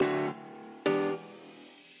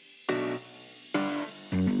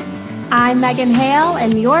I'm Megan Hale,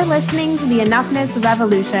 and you're listening to the Enoughness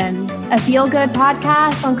Revolution, a feel-good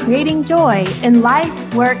podcast on creating joy in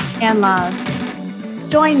life, work, and love.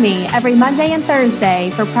 Join me every Monday and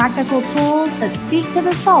Thursday for practical tools that speak to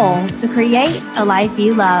the soul to create a life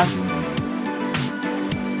you love.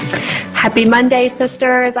 Happy Monday,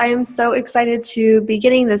 sisters. I am so excited to be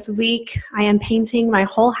beginning this week. I am painting my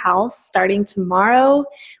whole house starting tomorrow,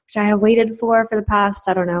 which I have waited for the past,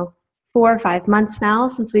 4 or 5 months now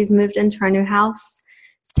since we've moved into our new house.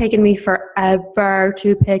 It's taken me forever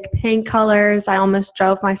to pick paint colors. I almost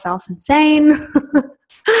drove myself insane.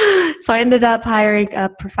 So I ended up hiring a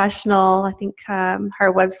professional. I think her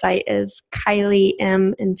website is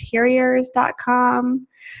KylieMinteriors.com.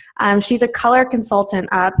 She's a color consultant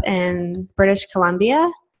up in British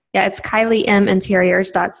Columbia. Yeah, it's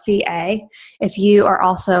KylieMinteriors.ca. If you are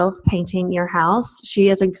also painting your house, she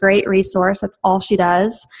is a great resource. That's all she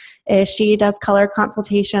does. She does color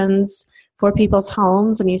consultations for people's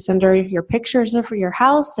homes, and you send her your pictures of your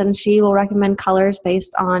house, and she will recommend colors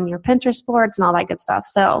based on your Pinterest boards and all that good stuff.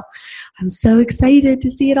 So I'm so excited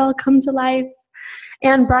to see it all come to life.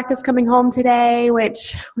 And Breck is coming home today,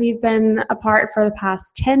 which we've been apart for the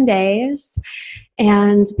past 10 days.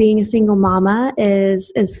 And being a single mama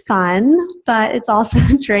is fun, but it's also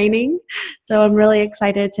draining. So I'm really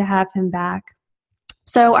excited to have him back.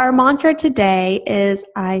 So our mantra today is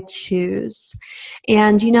I choose.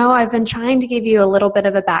 And I've been trying to give you a little bit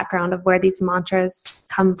of a background of where these mantras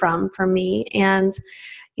come from for me. And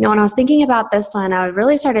when I was thinking about this one, I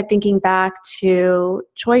really started thinking back to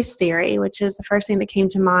choice theory, which is the first thing that came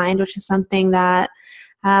to mind, which is something that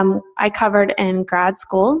I covered in grad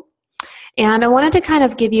school. And I wanted to kind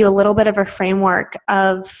of give you a little bit of a framework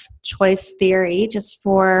of choice theory just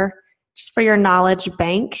for your knowledge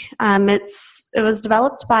bank. It was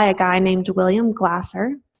developed by a guy named William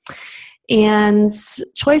Glasser. And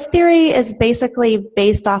choice theory is basically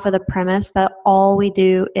based off of the premise that all we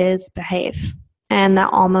do is behave, and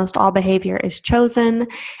that almost all behavior is chosen,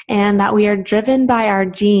 and that we are driven by our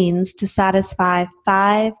genes to satisfy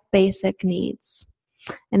 5 basic needs.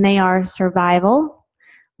 And they are survival,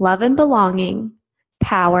 love and belonging,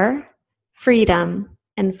 power, freedom,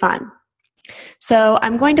 and fun. So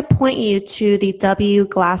I'm going to point you to the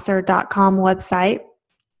wglasser.com website.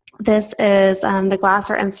 This is the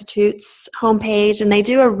Glasser Institute's homepage, and they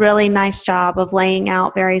do a really nice job of laying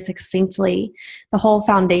out very succinctly the whole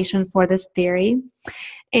foundation for this theory.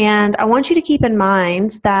 And I want you to keep in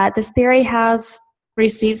mind that this theory has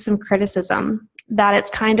received some criticism, that it's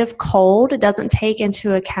kind of cold. It doesn't take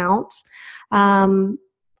into account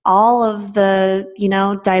all of the,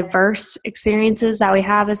 diverse experiences that we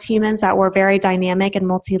have as humans, that we're very dynamic and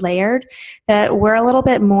multi-layered, that we're a little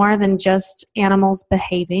bit more than just animals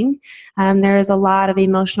behaving. There's a lot of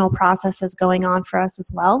emotional processes going on for us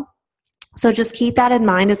as well. So just keep that in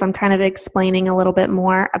mind as I'm kind of explaining a little bit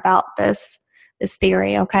more about this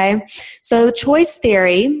theory, okay? So the choice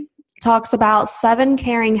theory talks about 7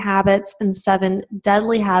 caring habits and 7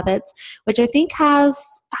 deadly habits, which I think has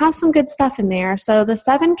some good stuff in there. So the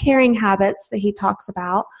 7 caring habits that he talks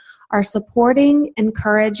about are supporting,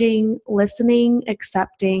 encouraging, listening,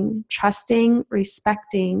 accepting, trusting,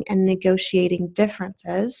 respecting, and negotiating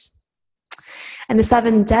differences. And the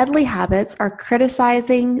 7 deadly habits are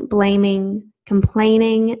criticizing, blaming,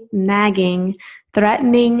 complaining, nagging,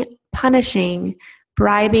 threatening, punishing,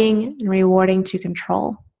 bribing, and rewarding to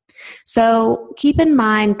control. So keep in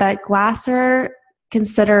mind that Glasser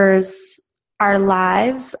considers our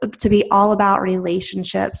lives to be all about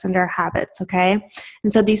relationships and our habits, okay?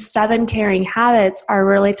 And so these 7 caring habits are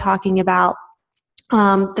really talking about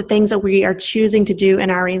the things that we are choosing to do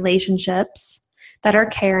in our relationships that are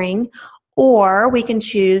caring, or we can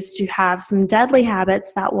choose to have some deadly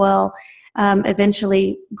habits that will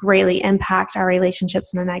eventually greatly impact our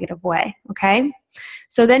relationships in a negative way, okay?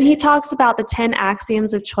 So then he talks about the 10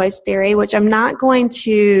 axioms of choice theory, which I'm not going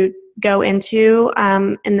to go into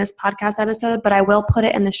in this podcast episode, but I will put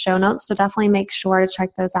it in the show notes, so definitely make sure to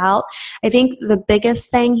check those out. I think the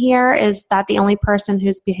biggest thing here is that the only person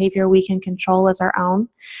whose behavior we can control is our own,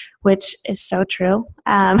 which is so true.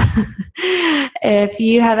 If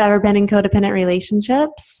you have ever been in codependent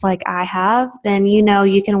relationships like I have, then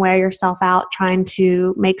you can wear yourself out trying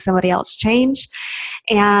to make somebody else change.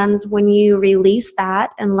 And when you release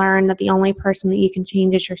that and learn that the only person that you can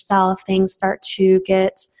change is yourself, things start to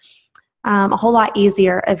get a whole lot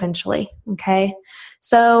easier eventually, okay?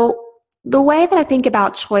 So the way that I think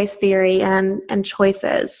about choice theory and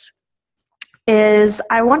choices is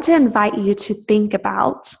I want to invite you to think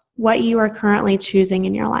about what you are currently choosing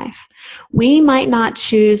in your life. We might not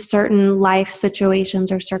choose certain life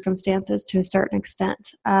situations or circumstances to a certain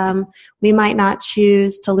extent. We might not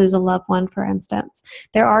choose to lose a loved one, for instance.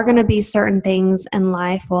 There are going to be certain things in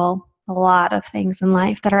life, well, a lot of things in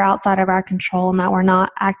life that are outside of our control and that we're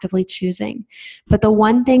not actively choosing. But the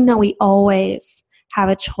one thing that we always have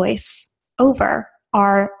a choice over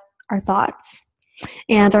are our thoughts.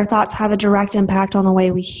 And our thoughts have a direct impact on the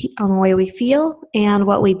way we feel and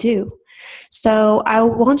what we do. So I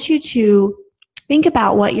want you to think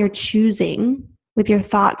about what you're choosing with your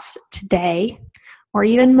thoughts today, or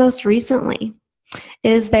even most recently.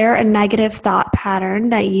 Is there a negative thought pattern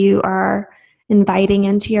that you are inviting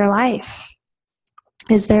into your life?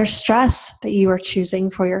 Is there stress that you are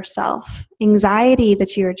choosing for yourself? Anxiety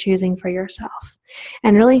that you are choosing for yourself?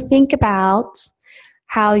 And really think about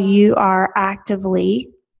how you are actively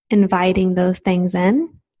inviting those things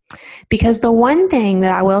in. Because the one thing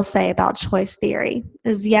that I will say about choice theory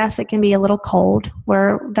is, yes, it can be a little cold.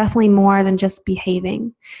 We're definitely more than just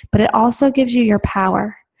behaving, but it also gives you your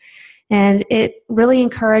power. And it really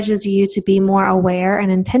encourages you to be more aware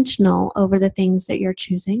and intentional over the things that you're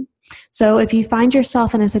choosing. So if you find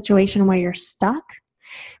yourself in a situation where you're stuck,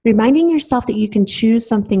 reminding yourself that you can choose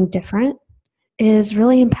something different is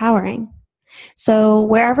really empowering. So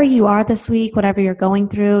wherever you are this week, whatever you're going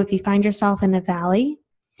through, if you find yourself in a valley,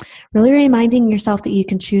 really reminding yourself that you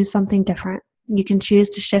can choose something different. You can choose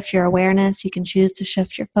to shift your awareness. You can choose to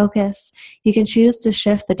shift your focus. You can choose to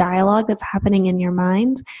shift the dialogue that's happening in your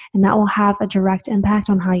mind, and that will have a direct impact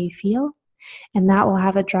on how you feel, and that will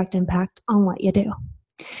have a direct impact on what you do.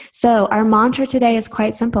 So our mantra today is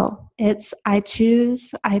quite simple. It's I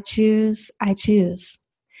choose, I choose, I choose.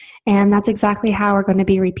 And that's exactly how we're going to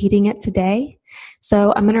be repeating it today.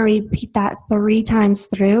 So I'm going to repeat that 3 times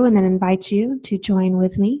through and then invite you to join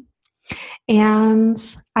with me. And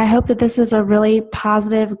I hope that this is a really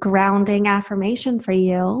positive, grounding affirmation for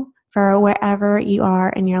you for wherever you are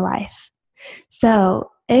in your life.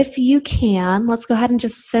 So if you can, let's go ahead and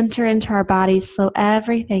just center into our bodies. Slow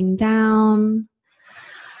everything down.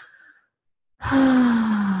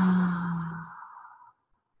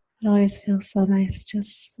 It always feels so nice to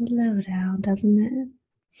just slow down, doesn't it?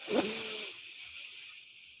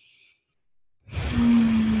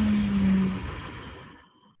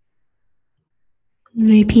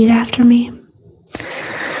 Repeat after me.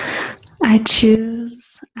 I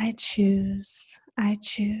choose, I choose, I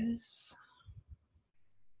choose.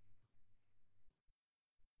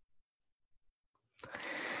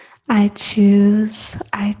 I choose,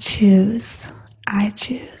 I choose, I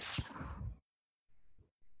choose.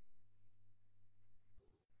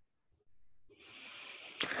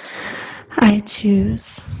 I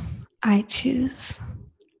choose, I choose,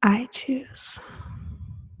 I choose.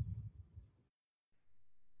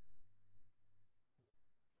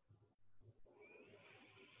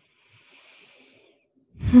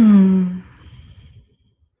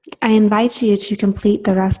 I invite you to complete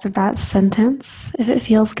the rest of that sentence if it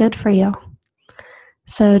feels good for you.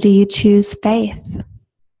 So do you choose faith?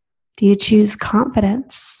 Do you choose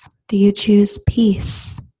confidence? Do you choose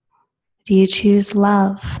peace? Do you choose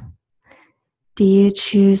love? Do you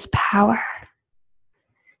choose power?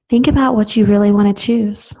 Think about what you really want to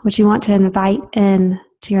choose, what you want to invite in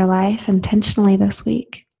to your life intentionally this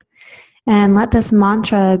week. And let this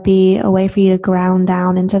mantra be a way for you to ground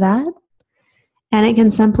down into that. And it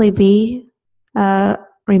can simply be a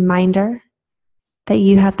reminder that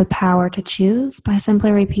you have the power to choose by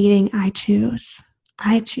simply repeating, I choose,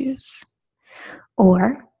 I choose.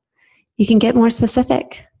 Or you can get more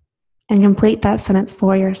specific and complete that sentence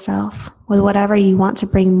for yourself with whatever you want to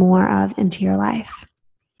bring more of into your life.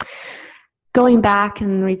 Going back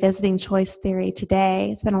and revisiting choice theory today,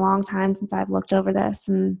 it's been a long time since I've looked over this,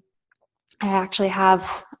 and I actually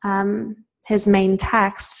have his main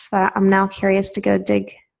text that I'm now curious to go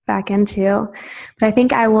dig back into. But I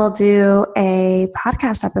think I will do a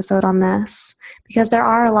podcast episode on this because there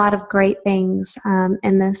are a lot of great things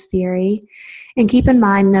in this theory. And keep in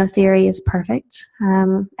mind, no theory is perfect.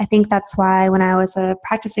 I think that's why when I was a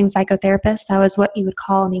practicing psychotherapist, I was what you would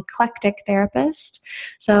call an eclectic therapist.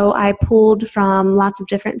 So I pulled from lots of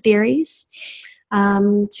different theories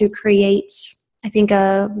to create, I think,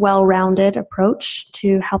 a well-rounded approach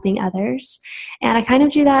to helping others. And I kind of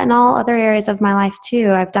do that in all other areas of my life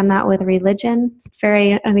too. I've done that with religion. It's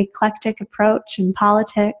very an eclectic approach, in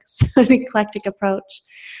politics, an eclectic approach.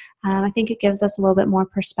 I think it gives us a little bit more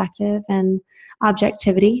perspective and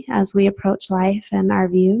objectivity as we approach life and our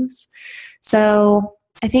views. So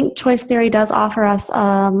I think choice theory does offer us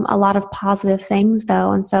a lot of positive things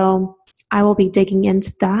though. And so I will be digging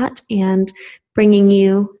into that and bringing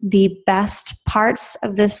you the best parts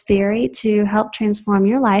of this theory to help transform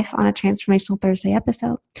your life on a Transformational Thursday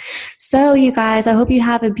episode. So you guys, I hope you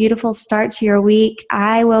have a beautiful start to your week.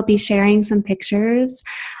 I will be sharing some pictures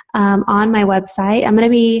on my website. I'm going to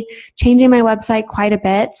be changing my website quite a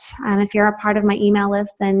bit. If you're a part of my email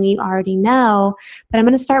list, then you already know, but I'm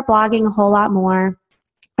going to start blogging a whole lot more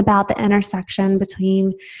about the intersection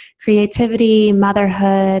between creativity,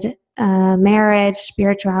 motherhood, marriage,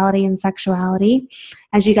 spirituality, and sexuality.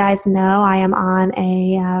 As you guys know, I am on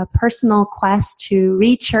a personal quest to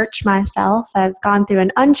re-church myself. I've gone through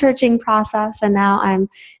an unchurching process, and now I'm in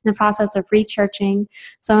the process of re-churching.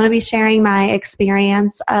 So I'm going to be sharing my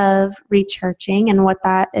experience of re-churching and what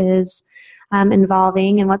that is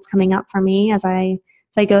involving and what's coming up for me as I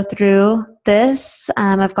go through this.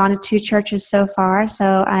 I've gone to 2 churches so far,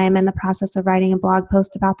 so I'm in the process of writing a blog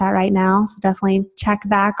post about that right now. So definitely check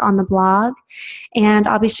back on the blog. And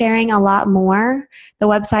I'll be sharing a lot more. The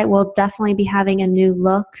website will definitely be having a new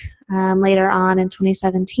look later on in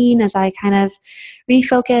 2017 as I kind of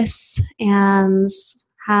refocus and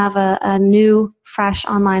have a new, fresh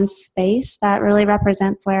online space that really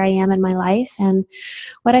represents where I am in my life and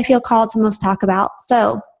what I feel called to most talk about.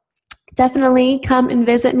 So definitely come and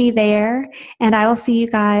visit me there, and I will see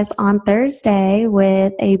you guys on Thursday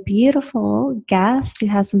with a beautiful guest who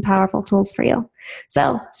has some powerful tools for you.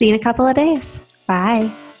 So, see you in a couple of days.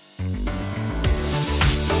 Bye.